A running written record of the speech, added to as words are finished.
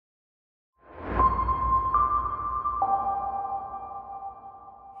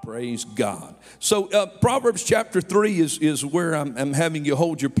Praise God. So Proverbs chapter 3 is where I'm having you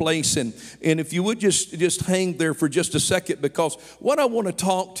hold your place. And if you would just hang there for just a second, because what I want to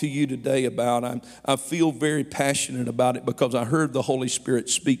talk to you today about, I feel very passionate about it because I heard the Holy Spirit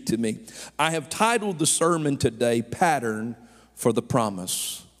speak to me. I have titled the sermon today, Pattern for the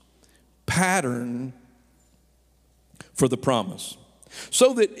Promise. Pattern for the Promise.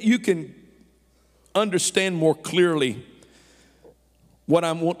 So that you can understand more clearly what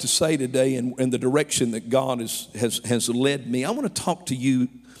I want to say today and the direction that God has led me. I want to talk to you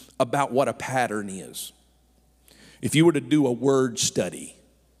about what a pattern is. If you were to do a word study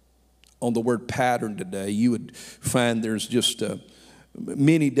on the word pattern today, you would find there's just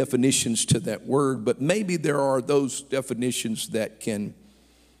many definitions to that word, but maybe there are those definitions that can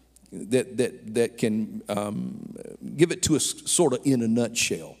give it to us sort of in a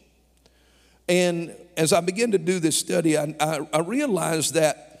nutshell. And as I begin to do this study, I realized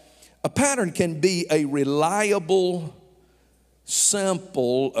that a pattern can be a reliable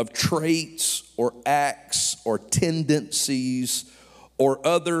sample of traits or acts or tendencies or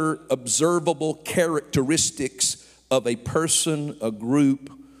other observable characteristics of a person, a group,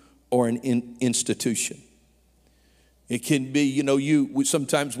 or an institution. It can be,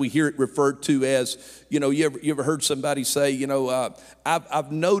 sometimes we hear it referred to as, you ever heard somebody say,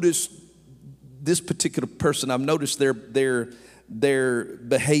 I've noticed this particular person, I've noticed their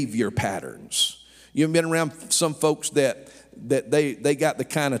behavior patterns. You've been around some folks that they got the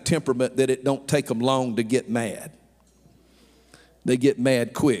kind of temperament that it don't take them long to get mad. They get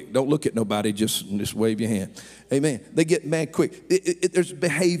mad quick. Don't look at nobody, just wave your hand. Amen. They get mad quick. There's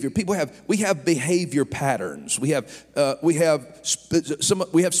behavior. We have behavior patterns. We have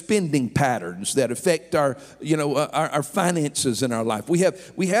spending patterns that affect our finances in our life. We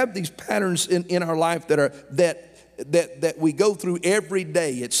have these patterns in our life that we go through every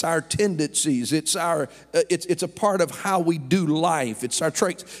day. It's our tendencies. It's a part of how we do life. It's our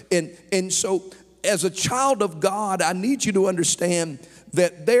traits. And so as a child of God, I need you to understand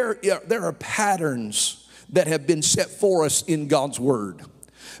that there are patterns that have been set for us in God's Word.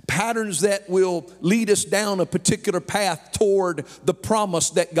 Patterns that will lead us down a particular path toward the promise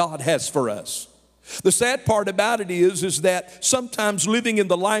that God has for us. The sad part about it is that sometimes living in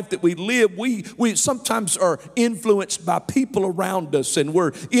the life that we live, we sometimes are influenced by people around us, and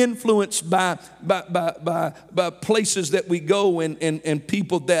we're influenced by places that we go and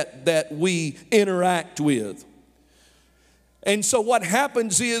people that we interact with. And so what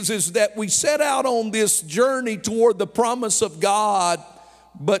happens is that we set out on this journey toward the promise of God,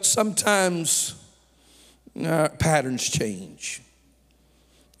 but sometimes patterns change.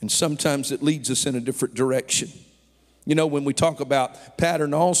 And sometimes it leads us in a different direction. When we talk about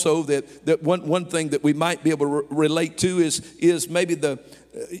pattern also, that one thing that we might be able to relate to is maybe the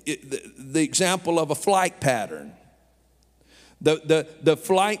example of a flight pattern. The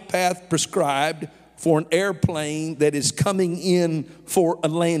flight path prescribed for an airplane that is coming in for a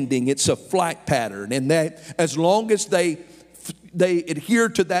landing. It's a flight pattern. And that as long as they adhere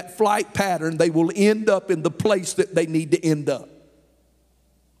to that flight pattern, they will end up in the place that they need to end up.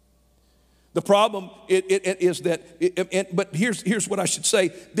 The problem is that, but here's what I should say.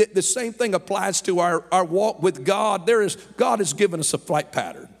 The same thing applies to our walk with God. God has given us a flight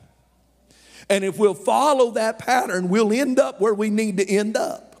pattern. And if we'll follow that pattern, we'll end up where we need to end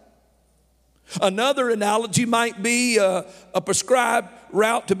up. Another analogy might be a prescribed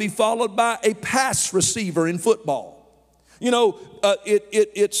route to be followed by a pass receiver in football. And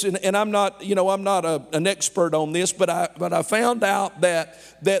I'm not an expert on this, but I found out that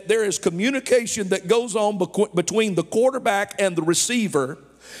there is communication that goes on between the quarterback and the receiver,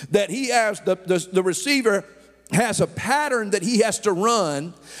 that he has the receiver has a pattern that he has to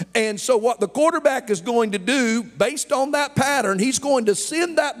run. And so what the quarterback is going to do, based on that pattern, he's going to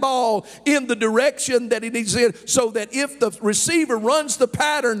send that ball in the direction that it is in, so that if the receiver runs the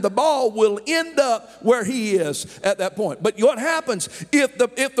pattern, the ball will end up where he is at that point. But what happens if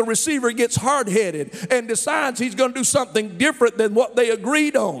the receiver gets hard-headed and decides he's going to do something different than what they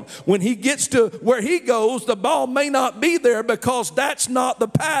agreed on? When he gets to where he goes, the ball may not be there because that's not the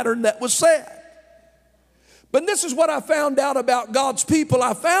pattern that was set. But this is what I found out about God's people.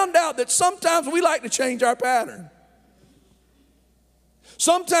 I found out that sometimes we like to change our pattern.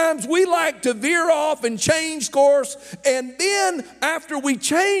 Sometimes we like to veer off and change course, and then after we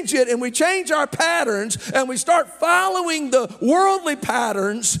change it and we change our patterns and we start following the worldly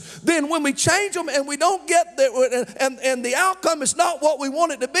patterns, then when we change them and we don't get there and the outcome is not what we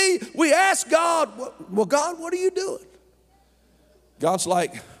want it to be, we ask God, well, God, what are you doing? God's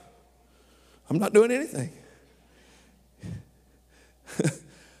like, I'm not doing anything.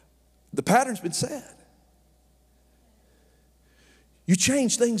 The pattern's been set. You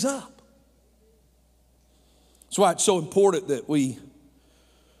change things up. That's why it's so important that we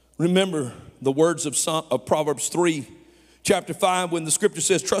remember the words of Proverbs 3, chapter 5, when the scripture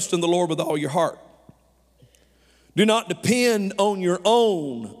says, trust in the Lord with all your heart. Do not depend on your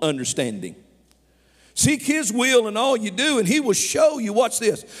own understanding. Seek his will in all you do, and he will show you, watch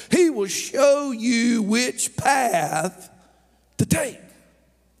this, he will show you which path to take.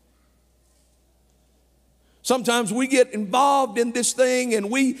 Sometimes we get involved in this thing and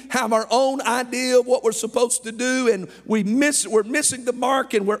we have our own idea of what we're supposed to do, and we're missing the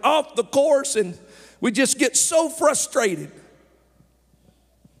mark and we're off the course, and we just get so frustrated.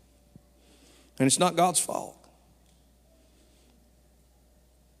 And it's not God's fault.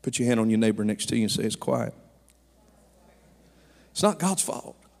 Put your hand on your neighbor next to you and say, it's quiet. It's not God's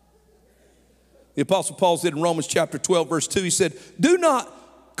fault. The Apostle Paul said in Romans chapter 12, verse 2, he said, do not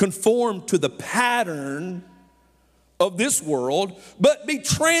conform to the pattern of this world, but be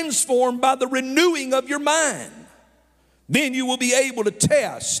transformed by the renewing of your mind. Then you will be able to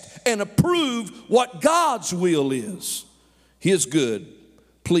test and approve what God's will is, his good,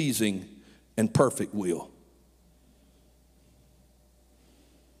 pleasing, and perfect will.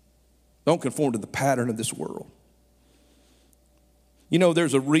 Don't conform to the pattern of this world. You know,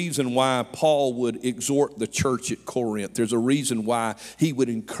 there's a reason why Paul would exhort the church at Corinth. There's a reason why he would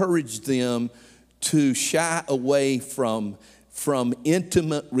encourage them to shy away from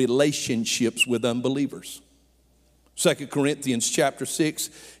intimate relationships with unbelievers. 2 Corinthians chapter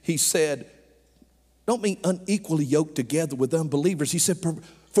 6, he said, don't be unequally yoked together with unbelievers. He said,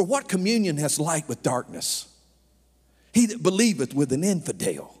 for what communion has light with darkness? He that believeth with an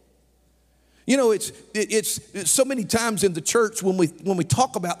infidel. You know, it's so many times in the church when we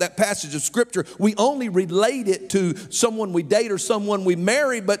talk about that passage of Scripture, we only relate it to someone we date or someone we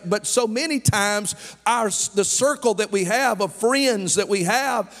marry, but so many times the circle that we have of friends that we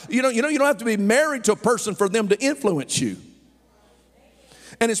have, you don't have to be married to a person for them to influence you.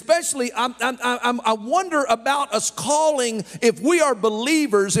 And especially, I wonder about us calling, if we are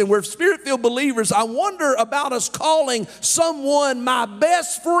believers and we're Spirit-filled believers, I wonder about us calling someone my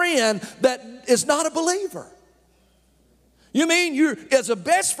best friend that is not a believer. You mean as a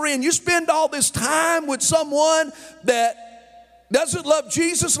best friend, you spend all this time with someone that doesn't love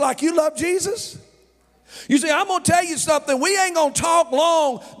Jesus like you love Jesus? You see, I'm going to tell you something. We ain't going to talk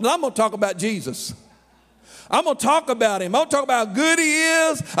long, and I'm going to talk about Jesus. I'm going to talk about him. I'm going to talk about how good he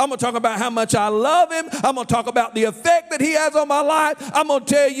is. I'm going to talk about how much I love him. I'm going to talk about the effect that he has on my life. I'm going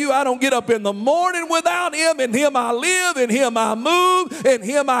to tell you I don't get up in the morning without him. In him I live. In him I move. In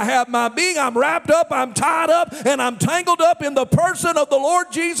him I have my being. I'm wrapped up. I'm tied up. And I'm tangled up in the person of the Lord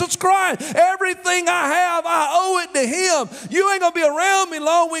Jesus Christ. Everything I have, I owe it to him. You ain't going to be around me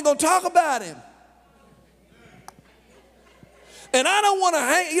long. We ain't going to talk about him. And I don't want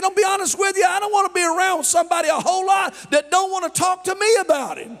to be honest with you, I don't want to be around somebody a whole lot that don't want to talk to me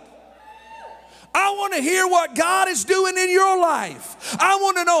about him. I want to hear what God is doing in your life. I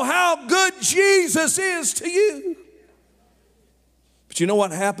want to know how good Jesus is to you. But you know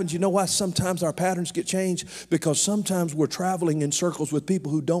what happens? You know why sometimes our patterns get changed? Because sometimes we're traveling in circles with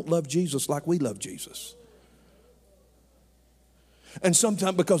people who don't love Jesus like we love Jesus. And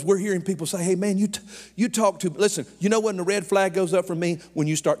sometimes because we're hearing people say, hey man, you talk too, listen, you know when the red flag goes up for me? When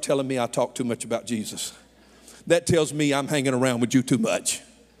you start telling me I talk too much about Jesus. That tells me I'm hanging around with you too much.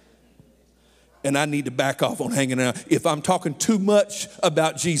 And I need to back off on hanging around. If I'm talking too much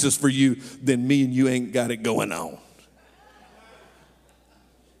about Jesus for you, then me and you ain't got it going on.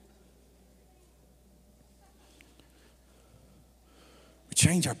 We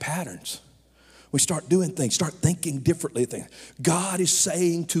change our patterns. We start doing things, start thinking differently. God is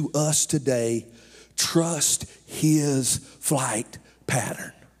saying to us today, trust his flight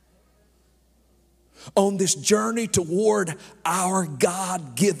pattern. On this journey toward our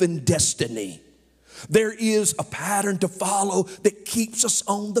God-given destiny, there is a pattern to follow that keeps us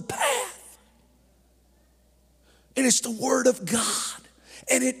on the path. And it's the Word of God,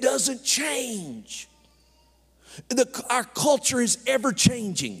 and it doesn't change. Our culture is ever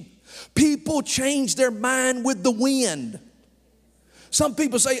changing. People change their mind with the wind. Some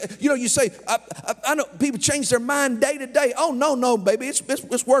people say, you say, I know people change their mind day to day. Oh, no, baby,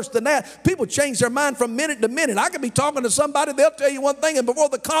 it's worse than that. People change their mind from minute to minute. I could be talking to somebody, they'll tell you one thing, and before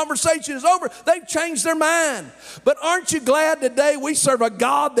the conversation is over, they've changed their mind. But aren't you glad today we serve a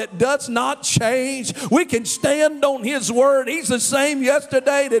God that does not change? We can stand on his word. He's the same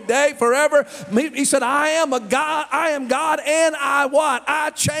yesterday, today, forever. He said, I am God, and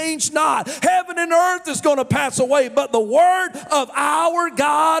I change not. Heaven and earth is going to pass away, but the word of our our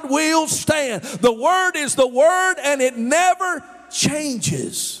God will stand. The word is the word, and it never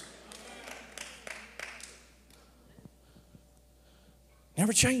changes.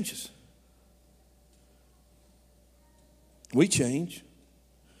 Never changes. We change,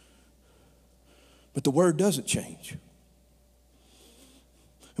 but the word doesn't change.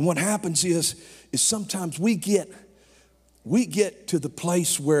 And what happens is sometimes we get to the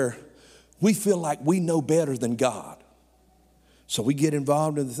place where we feel like we know better than God. So we get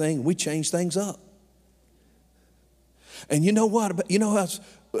involved in the thing and we change things up. And you know what? You know how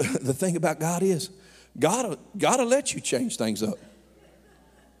the thing about God is? God will let you change things up.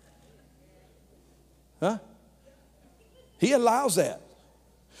 Huh? He allows that.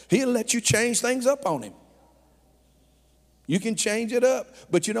 He'll let you change things up on him. You can change it up.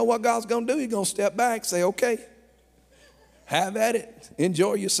 But you know what God's going to do? He's going to step back, say, okay, have at it.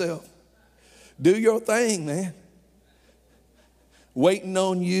 Enjoy yourself. Do your thing, man. Waiting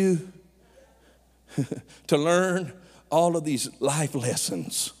on you to learn all of these life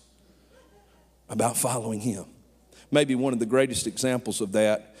lessons about following him. Maybe one of the greatest examples of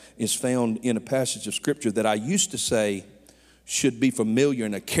that is found in a passage of scripture that I used to say should be familiar,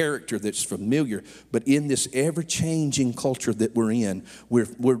 and a character that's familiar. But in this ever-changing culture that we're in,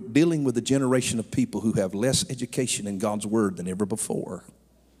 we're dealing with a generation of people who have less education in God's word than ever before.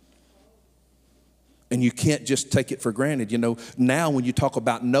 And you can't just take it for granted. You know, now when you talk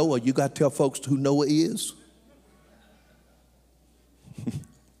about Noah, you got to tell folks who Noah is.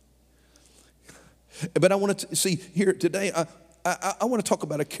 But I want to see here today, I want to talk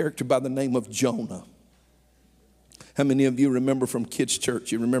about a character by the name of Jonah. How many of you remember from kids'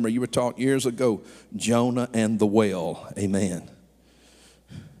 church? You remember you were taught years ago, Jonah and the whale. Amen.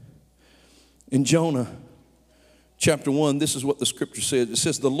 In Jonah chapter 1, this is what the scripture says. It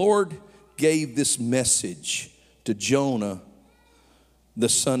says, the Lord gave this message to Jonah, the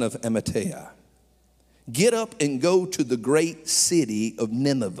son of Amittai. Get up and go to the great city of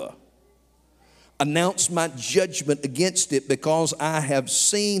Nineveh. Announce my judgment against it, because I have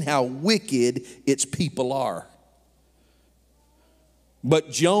seen how wicked its people are.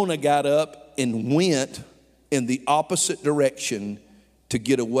 But Jonah got up and went in the opposite direction to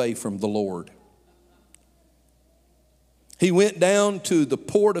get away from the Lord. He went down to the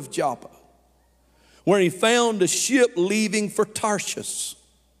port of Joppa, where he found a ship leaving for Tarshish.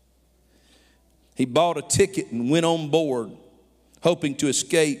 He bought a ticket and went on board, hoping to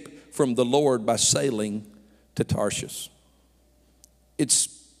escape from the Lord by sailing to Tarshish. It's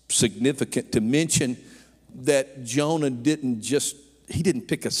significant to mention that Jonah didn't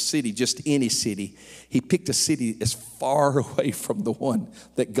pick a city, just any city. He picked a city as far away from the one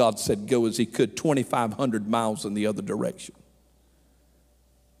that God said go as he could, 2,500 miles in the other direction.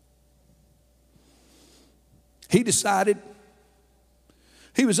 He decided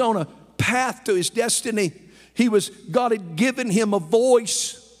he was on a path to his destiny. God had given him a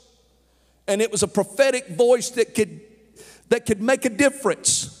voice, and it was a prophetic voice that could make a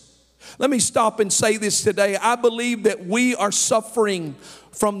difference. Let me stop and say this today. I believe that we are suffering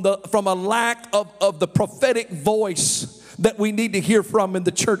from a lack of the prophetic voice that we need to hear from in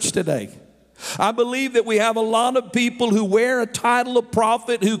the church today. I believe that we have a lot of people who wear a title of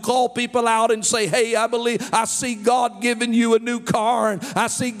prophet, who call people out and say, hey, I see God giving you a new car, and I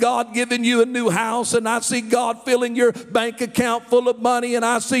see God giving you a new house, and I see God filling your bank account full of money, and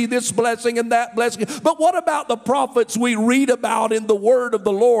I see this blessing and that blessing. But what about the prophets we read about in the word of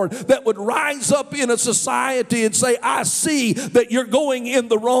the Lord that would rise up in a society and say, I see that you're going in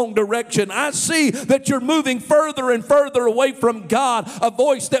the wrong direction. I see that you're moving further and further away from God. A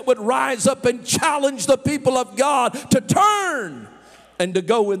voice that would rise up and challenge the people of God to turn and to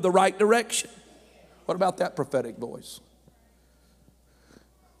go in the right direction. What about that prophetic voice?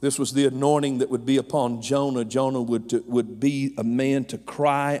 This was the anointing that would be upon Jonah. Jonah would be a man to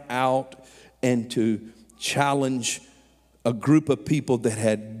cry out and to challenge a group of people that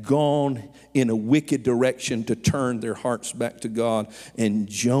had gone in a wicked direction to turn their hearts back to God. And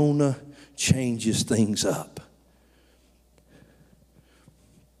Jonah changes things up.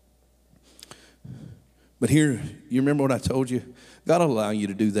 But here, you remember what I told you? God will allow you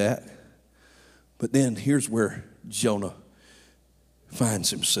to do that. But then here's where Jonah finds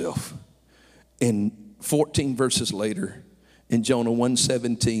himself. In 14 verses later, in Jonah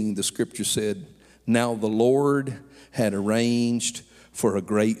 1:17, the scripture said, now the Lord had arranged for a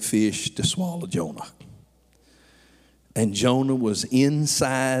great fish to swallow Jonah. And Jonah was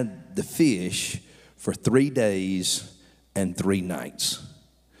inside the fish for 3 days and 3 nights.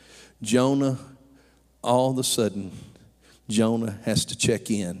 All of a sudden, Jonah has to check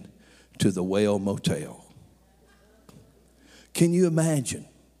in to the whale motel. Can you imagine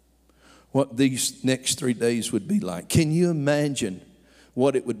what these next 3 days would be like? Can you imagine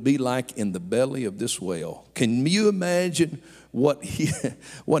what it would be like in the belly of this whale? Can you imagine what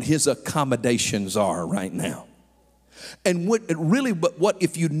his accommodations are right now? And what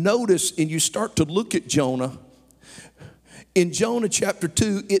if you notice and you start to look at Jonah, in Jonah chapter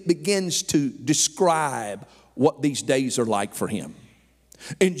 2, it begins to describe what these days are like for him.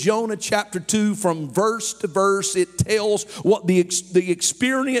 In Jonah chapter 2, from verse to verse, it tells what the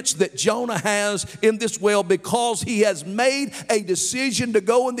experience that Jonah has in this well, because he has made a decision to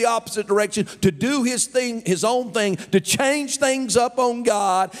go in the opposite direction, to do his own thing, to change things up on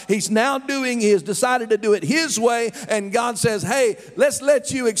God. He's now decided to do it his way, and God says, hey, let's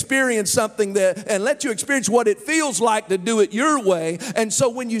let you experience something and let you experience what it feels like to do it your way. And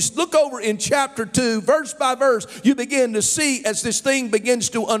so when you look over in chapter 2, verse by verse, you begin to see as this thing begins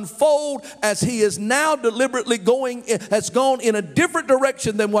to unfold, as he is now deliberately has gone in a different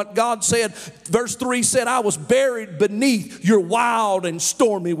direction than what God said. Verse 3 said, I was buried beneath your wild and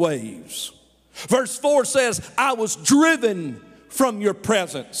stormy waves. Verse 4 says, I was driven from your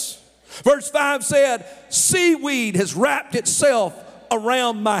presence. Verse 5 said, seaweed has wrapped itself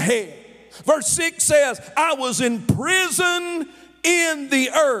around my head. Verse 6 says, I was in prison in the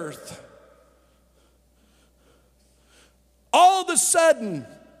earth. All of a sudden,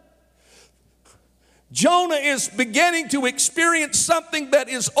 Jonah is beginning to experience something that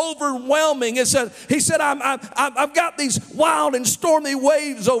is overwhelming. He said, I've got these wild and stormy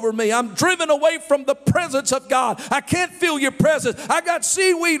waves over me. I'm driven away from the presence of God. I can't feel your presence. I got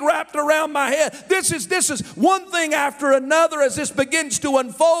seaweed wrapped around my head. This is one thing after another. As this begins to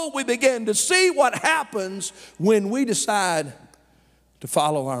unfold, we begin to see what happens when we decide to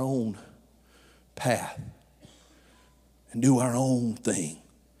follow our own path and do our own thing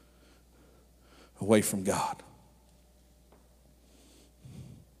away from God.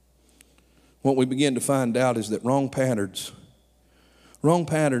 What we begin to find out is that wrong patterns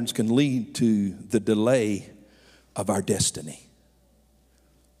can lead to the delay of our destiny.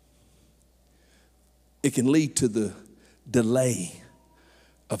 It can lead to the delay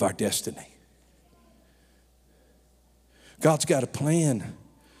of our destiny. God's got a plan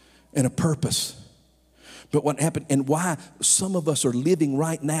and a purpose. But what happened and why some of us are living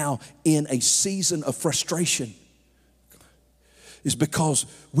right now in a season of frustration is because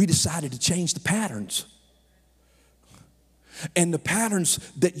we decided to change the patterns. And the patterns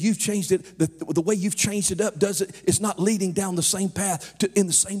that you've changed it, the way you've changed it up, it's not leading down the same path in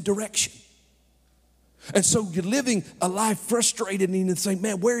the same direction. And so you're living a life frustrated and saying,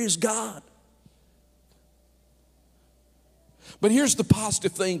 man, where is God? But here's the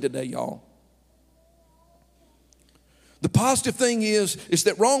positive thing today, y'all. The positive thing is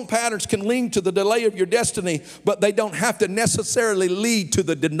that wrong patterns can lead to the delay of your destiny, but they don't have to necessarily lead to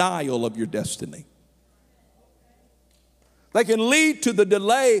the denial of your destiny. They can lead to the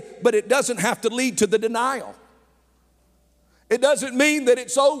delay, but it doesn't have to lead to the denial. It doesn't mean that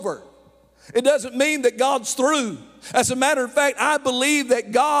it's over. It doesn't mean that God's through. As a matter of fact, I believe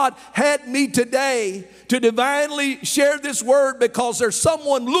that God had me today to divinely share this word because there's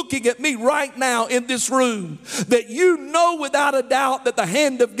someone looking at me right now in this room that you know without a doubt that the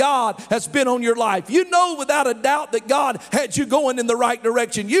hand of God has been on your life. You know without a doubt that God had you going in the right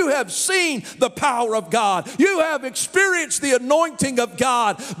direction. You have seen the power of God. You have experienced the anointing of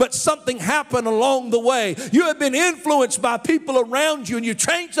God, but something happened along the way. You have been influenced by people around you and you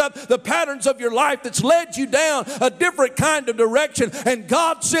changed up the patterns of your life that's led you down a different kind of direction. And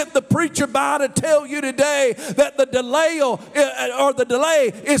God sent the preacher by to tell you today that the delay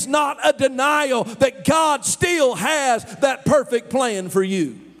is not a denial, that God still has that perfect plan for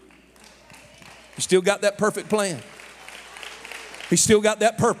you. He still got that perfect plan. He still got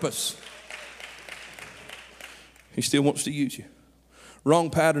that purpose. He still wants to use you. Wrong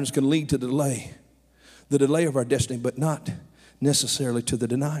patterns can lead to the delay of our destiny, but not necessarily to the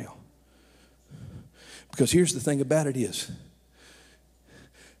denial. Because here's the thing about it is,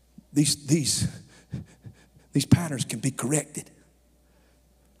 these patterns can be corrected.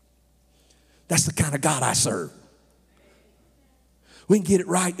 That's the kind of God I serve. We can get it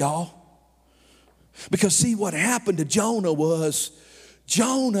right, y'all. Because see, what happened to Jonah was,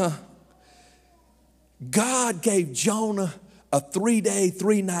 God gave Jonah a 3-day,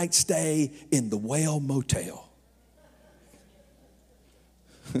 3-night stay in the Whale Motel.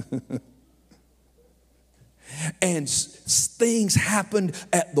 And things happened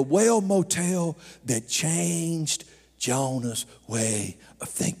at the Whale Motel that changed Jonah's way of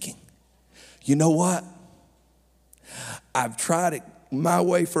thinking. You know what? I've tried it my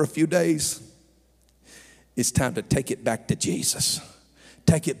way for a few days, It's time to take it back to Jesus.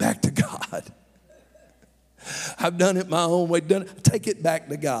 Take it back to God. I've done it my own way. Take it back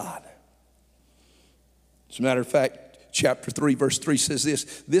to God. As a matter of fact, chapter 3, verse 3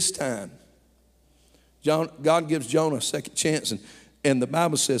 says this time, God gives Jonah a second chance, and the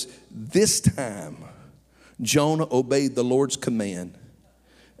Bible says, this time Jonah obeyed the Lord's command,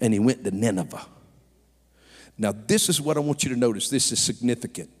 and he went to Nineveh. Now, this is what I want you to notice. This is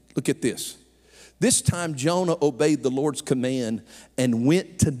significant. Look at this. This time Jonah obeyed the Lord's command and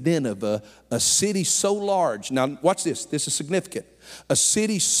went to Nineveh, a city so large. Now, watch this. This is significant. A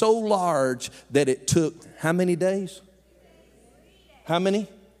city so large that it took how many days? How many?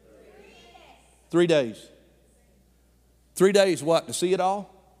 3 days. 3 days what? To see it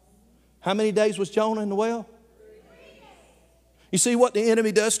all? How many days was Jonah in the well? You see what the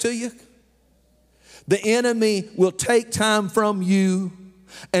enemy does to you? The enemy will take time from you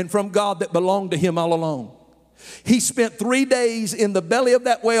and from God that belonged to him all along. He spent 3 days in the belly of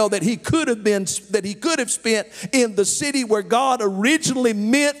that well that he could have spent in the city where God originally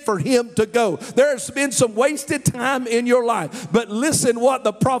meant for him to go. There's been some wasted time in your life. But listen what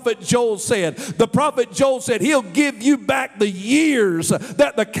the prophet Joel said. The prophet Joel said he'll give you back the years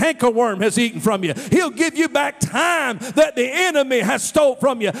that the cankerworm has eaten from you. He'll give you back time that the enemy has stole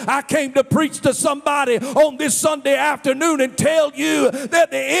from you. I came to preach to somebody on this Sunday afternoon and tell you that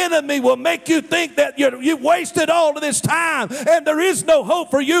the enemy will make you think that you wasted all of this time and there is no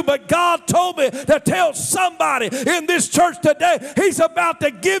hope for you. But God told me to tell somebody in this church today, he's about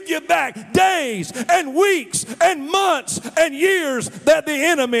to give you back days and weeks and months and years that the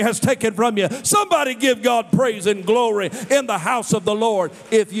enemy has taken from you. Somebody give God praise and glory in the house of the Lord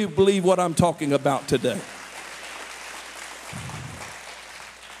if you believe what I'm talking about today.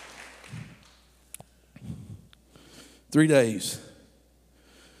 Three days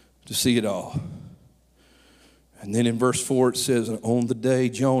to see it all. And then in verse 4 it says, on the day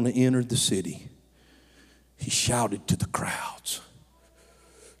Jonah entered the city, he shouted to the crowds.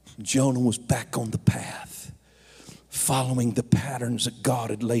 Jonah was back on the path, following the patterns that God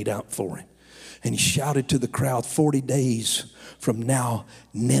had laid out for him. And he shouted to the crowd, 40 days from now,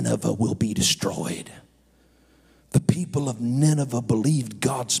 Nineveh will be destroyed. The people of Nineveh believed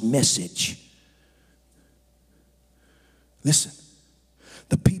God's message. Listen.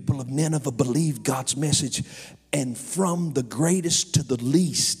 The people of Nineveh believed God's message, and from the greatest to the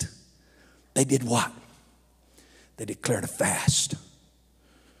least, they did what? They declared a fast.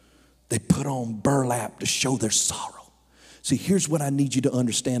 They put on burlap to show their sorrow. See, here's what I need you to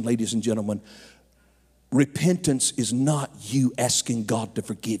understand, ladies and gentlemen. Repentance is not you asking God to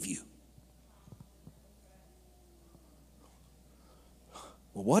forgive you.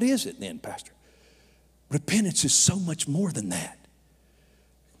 Well, what is it then, Pastor? Repentance is so much more than that.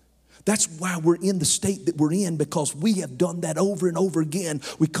 That's why we're in the state that we're in, because we have done that over and over again.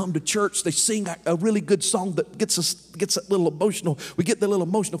 We come to church, they sing a really good song that gets a little emotional. We get the little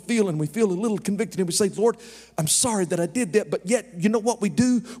emotional feeling, we feel a little convicted, and we say, Lord, I'm sorry that I did that. But yet, you know what we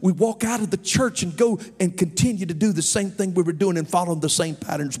do? We walk out of the church and go and continue to do the same thing we were doing and follow the same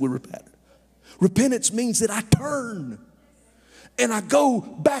patterns we were patterned. Repentance means that I turn and I go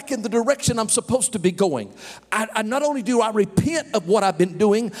back in the direction I'm supposed to be going. I not only do I repent of what I've been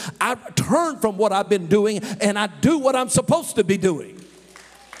doing, I turn from what I've been doing and I do what I'm supposed to be doing.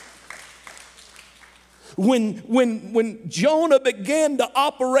 When Jonah began to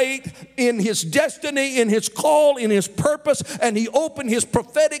operate in his destiny, in his call, in his purpose, and he opened his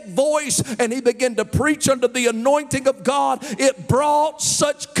prophetic voice and he began to preach under the anointing of God, it brought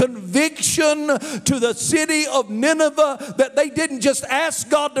such conviction to the city of Nineveh that they didn't just ask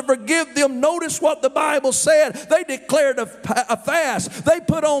God to forgive them. Notice what the Bible said. They declared a fast. They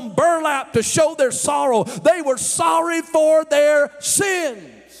put on burlap to show their sorrow. They were sorry for their sins.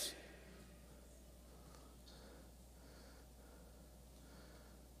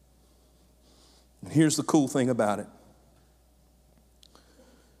 Here's the cool thing about it.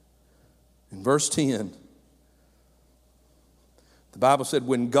 In verse 10, the Bible said,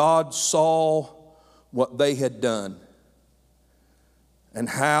 when God saw what they had done and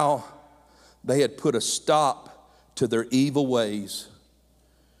how they had put a stop to their evil ways,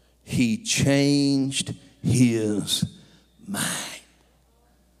 he changed his mind.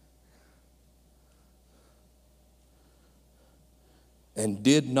 And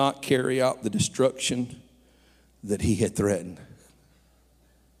did not carry out the destruction that he had threatened.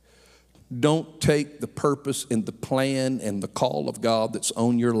 Don't take the purpose and the plan and the call of God that's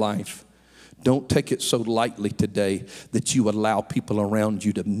on your life Don't take it so lightly today that you allow people around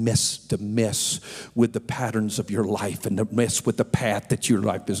you to mess with the patterns of your life and to mess with the path that your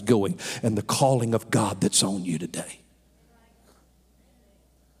life is going and the calling of God that's on you today.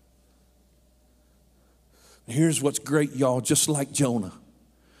 Here's what's great, y'all. Just like Jonah,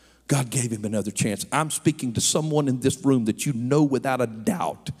 God gave him another chance. I'm speaking to someone in this room that you know without a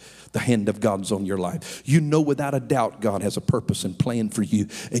doubt the hand of God's on your life. You know without a doubt God has a purpose and plan for you.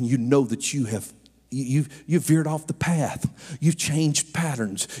 And you know that you've veered off the path. You've changed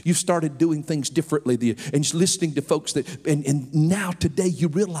patterns. You've started doing things differently. And listening to folks and now today you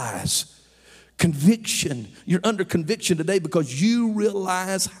realize conviction. You're under conviction today because you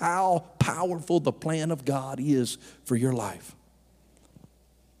realize how powerful the plan of God is for your life.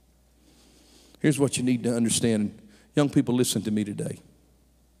 Here's what you need to understand. Young people, listen to me today.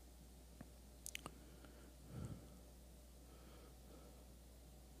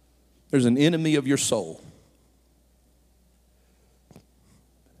 There's an enemy of your soul.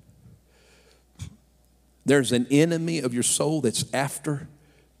 There's an enemy of your soul that's after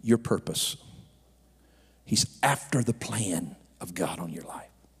your purpose. He's after the plan of God on your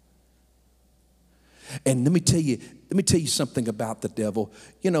life. And let me tell you something about the devil.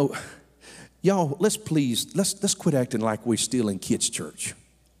 You know, y'all, let's quit acting like we're still in kids' church.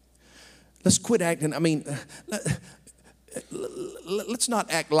 Let's quit acting, let's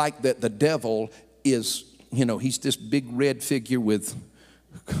not act like that the devil is, he's this big red figure with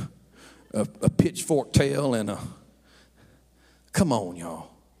a pitchfork tail and come on, y'all.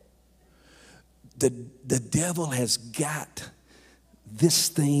 The devil has got this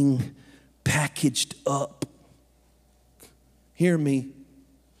thing packaged up. Hear me.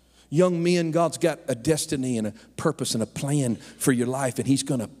 Young men, God's got a destiny and a purpose and a plan for your life, and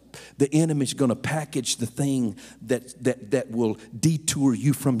the enemy's gonna package the thing that will detour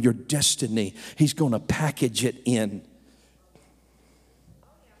you from your destiny. He's gonna package it in.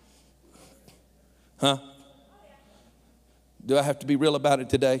 Huh? Do I have to be real about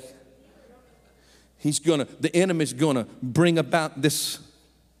it today? The enemy's gonna bring about this.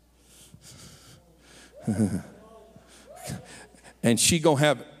 And she gonna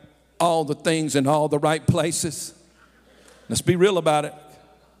have all the things in all the right places. Let's be real about it.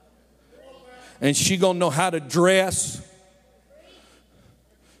 And she gonna know how to dress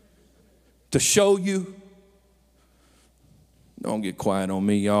to show you. Don't get quiet on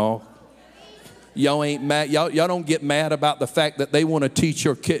me, y'all. Y'all ain't mad. Y'all don't get mad about the fact that they want to teach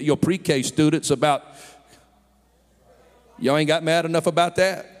your pre-K students about. Y'all ain't got mad enough about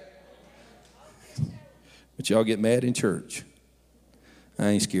that. But y'all get mad in church. I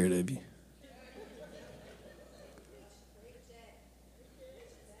ain't scared of you.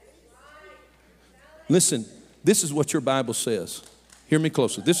 Listen, this is what your Bible says. Hear me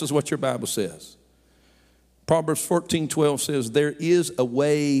closely. This is what your Bible says. Proverbs 14:12 says, there is a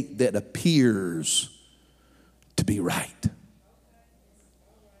way that appears to be right,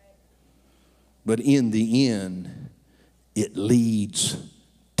 but in the end, it leads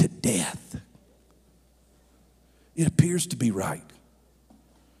to death. It appears to be right.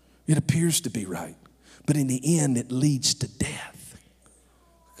 It appears to be right, but in the end, it leads to death.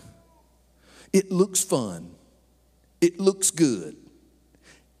 It looks fun. It looks good.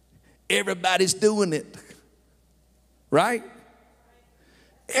 Everybody's doing it. Right?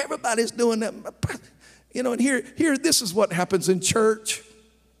 Everybody's doing that. And here, this is what happens in church.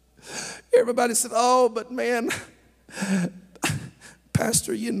 Everybody said, oh, but man,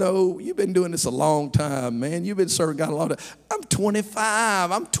 Pastor, you've been doing this a long time, man. You've been serving God a long time. I'm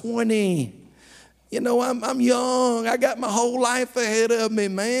 25. I'm 20. I'm young. I got my whole life ahead of me,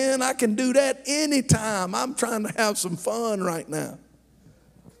 man. I can do that anytime. I'm trying to have some fun right now.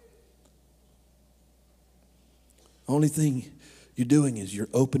 Only thing you're doing is you're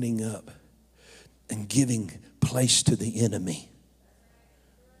opening up and giving place to the enemy.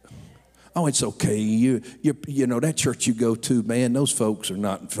 Oh, it's okay. That church you go to, man, those folks are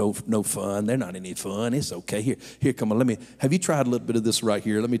not no fun. They're not any fun. It's okay. Here, come on. Have you tried a little bit of this right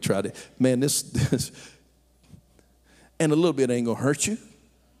here? Let me try it. Man, this, and a little bit ain't gonna hurt you.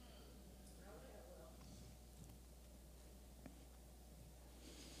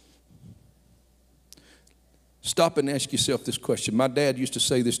 Stop and ask yourself this question. My dad used to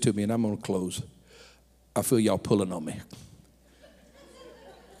say this to me, and I'm going to close. I feel y'all pulling on me.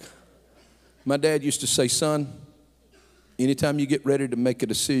 My dad used to say, son, anytime you get ready to make a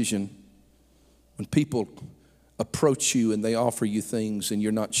decision, when people approach you and they offer you things and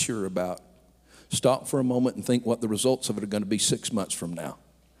you're not sure about, stop for a moment and think what the results of it are going to be 6 months from now.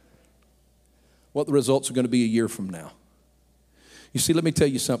 What the results are going to be a year from now. You see, let me tell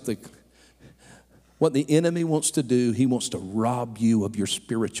you something. What the enemy wants to do, he wants to rob you of your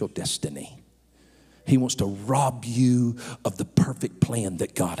spiritual destiny. He wants to rob you of the perfect plan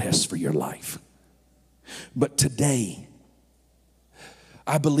that God has for your life. But today,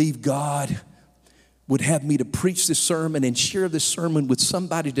 I believe God would have me to preach this sermon and share this sermon with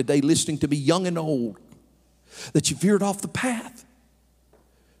somebody today listening to me, young and old, that you veered off the path.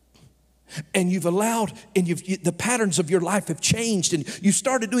 And you've allowed, and the patterns of your life have changed, and you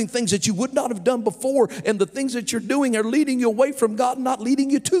started doing things that you would not have done before, and the things that you're doing are leading you away from God, not leading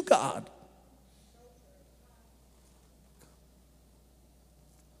you to God.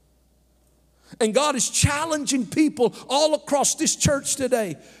 And God is challenging people all across this church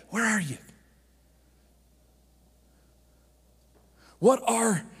today. Where are you? What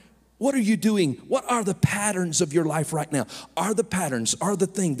are you doing? What are the patterns of your life right now? Are the patterns, are the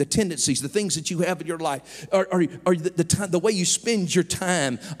tendencies, the things that you have in your life, are the way you spend your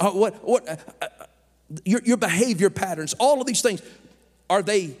time, your behavior patterns, all of these things, are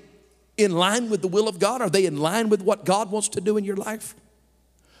they in line with the will of God? Are they in line with what God wants to do in your life?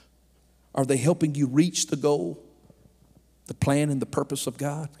 Are they helping you reach the goal, the plan and the purpose of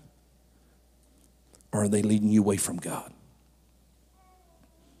God? Or are they leading you away from God?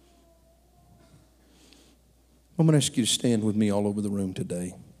 I'm going to ask you to stand with me all over the room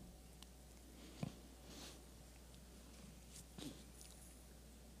today.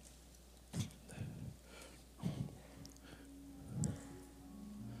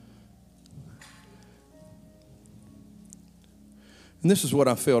 And this is what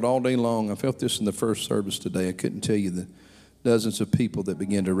I felt all day long. I felt this in the first service today. I couldn't tell you the dozens of people that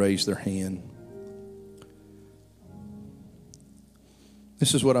began to raise their hand.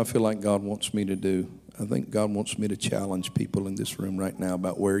 This is what I feel like God wants me to do. I think God wants me to challenge people in this room right now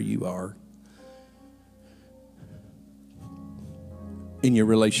about where you are in your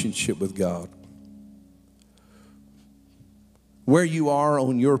relationship with God. Where you are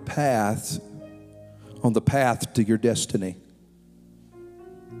on your path, on the path to your destiny,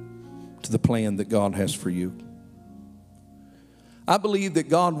 to the plan that God has for you. I believe that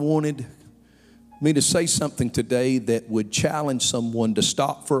God wanted me to say something today that would challenge someone to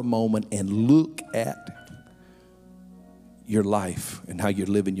stop for a moment and look at your life and how you're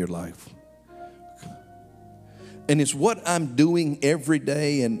living your life. And it's what I'm doing every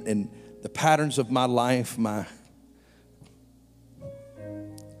day and the patterns of my life,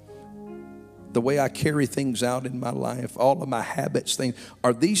 the way I carry things out in my life, all of my habits, things.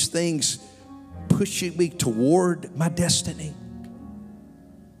 Are these things pushing me toward my destiny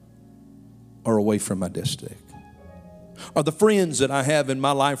or away from my destiny? Are the friends that I have in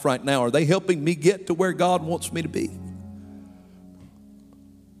my life right now, are they helping me get to where God wants me to be?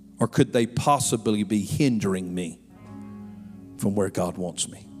 Or could they possibly be hindering me from where God wants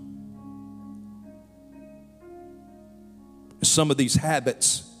me? Some of these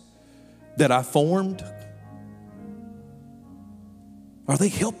habits that I formed, are they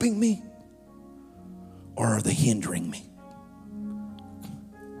helping me or are they hindering me?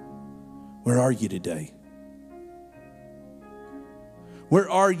 Where are you today? Where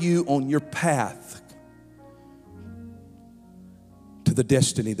are you on your path to the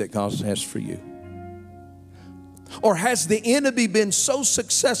destiny that God has for you? Or has the enemy been so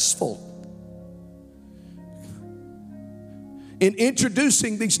successful in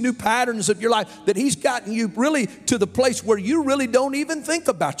introducing these new patterns of your life that he's gotten you really to the place where you really don't even think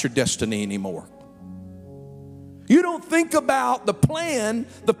about your destiny anymore? You don't think about the plan,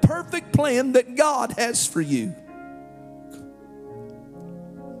 the perfect plan that God has for you.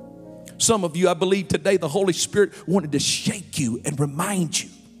 Some of you, I believe today, the Holy Spirit wanted to shake you and remind you,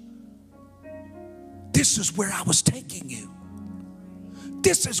 this is where I was taking you.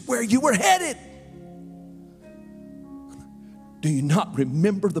 This is where you were headed. Do you not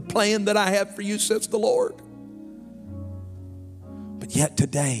remember the plan that I have for you, says the Lord? But yet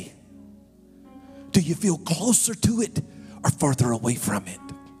today, do you feel closer to it or further away from it?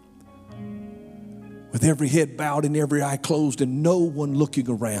 With every head bowed and every eye closed and no one looking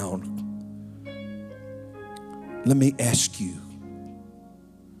around, let me ask you,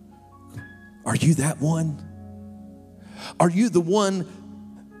 are you that one? Are you the one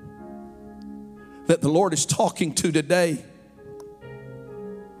that the Lord is talking to today?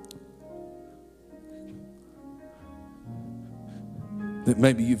 That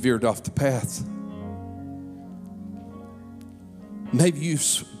maybe you veered off the path. Maybe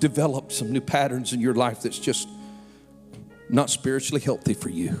you've developed some new patterns in your life that's just not spiritually healthy for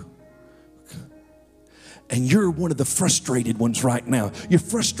you. And you're one of the frustrated ones right now. You're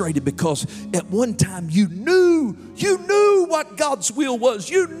frustrated because at one time you knew what God's will was.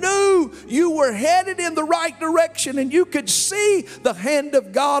 You knew you were headed in the right direction and you could see the hand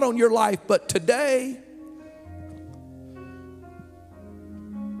of God on your life. But today,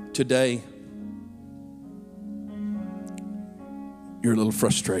 you're a little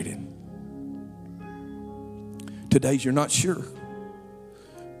frustrated. Today's you're not sure.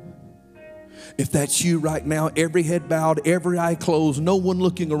 If that's you right now, every head bowed, every eye closed, no one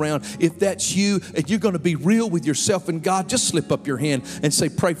looking around. If that's you, and you're going to be real with yourself and God, just slip up your hand and say,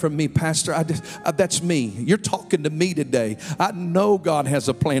 pray for me, Pastor. That's me. You're talking to me today. I know God has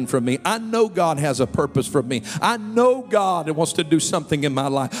a plan for me. I know God has a purpose for me. I know God wants to do something in my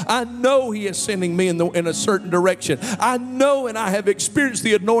life. I know He is sending me in a certain direction. I know, and I have experienced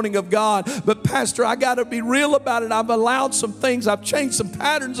the anointing of God. But Pastor, I got to be real about it. I've allowed some things. I've changed some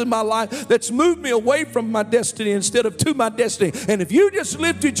patterns in my life that's moved me away from my destiny instead of to my destiny. And if you just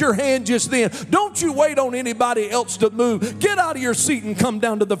lifted your hand just then, don't you wait on anybody else to move. Get out of your seat and come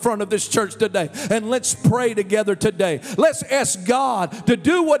down to the front of this church today, and let's pray together today. Let's ask God to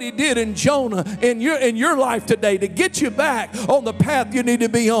do what He did in Jonah in your life today, to get you back on the path you need to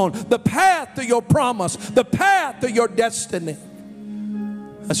be on, the path to your promise, the path to your destiny.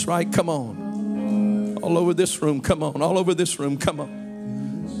 That's right. Come on. All over this room. Come on. All over this room. Come on.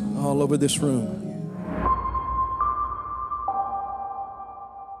 All over this room.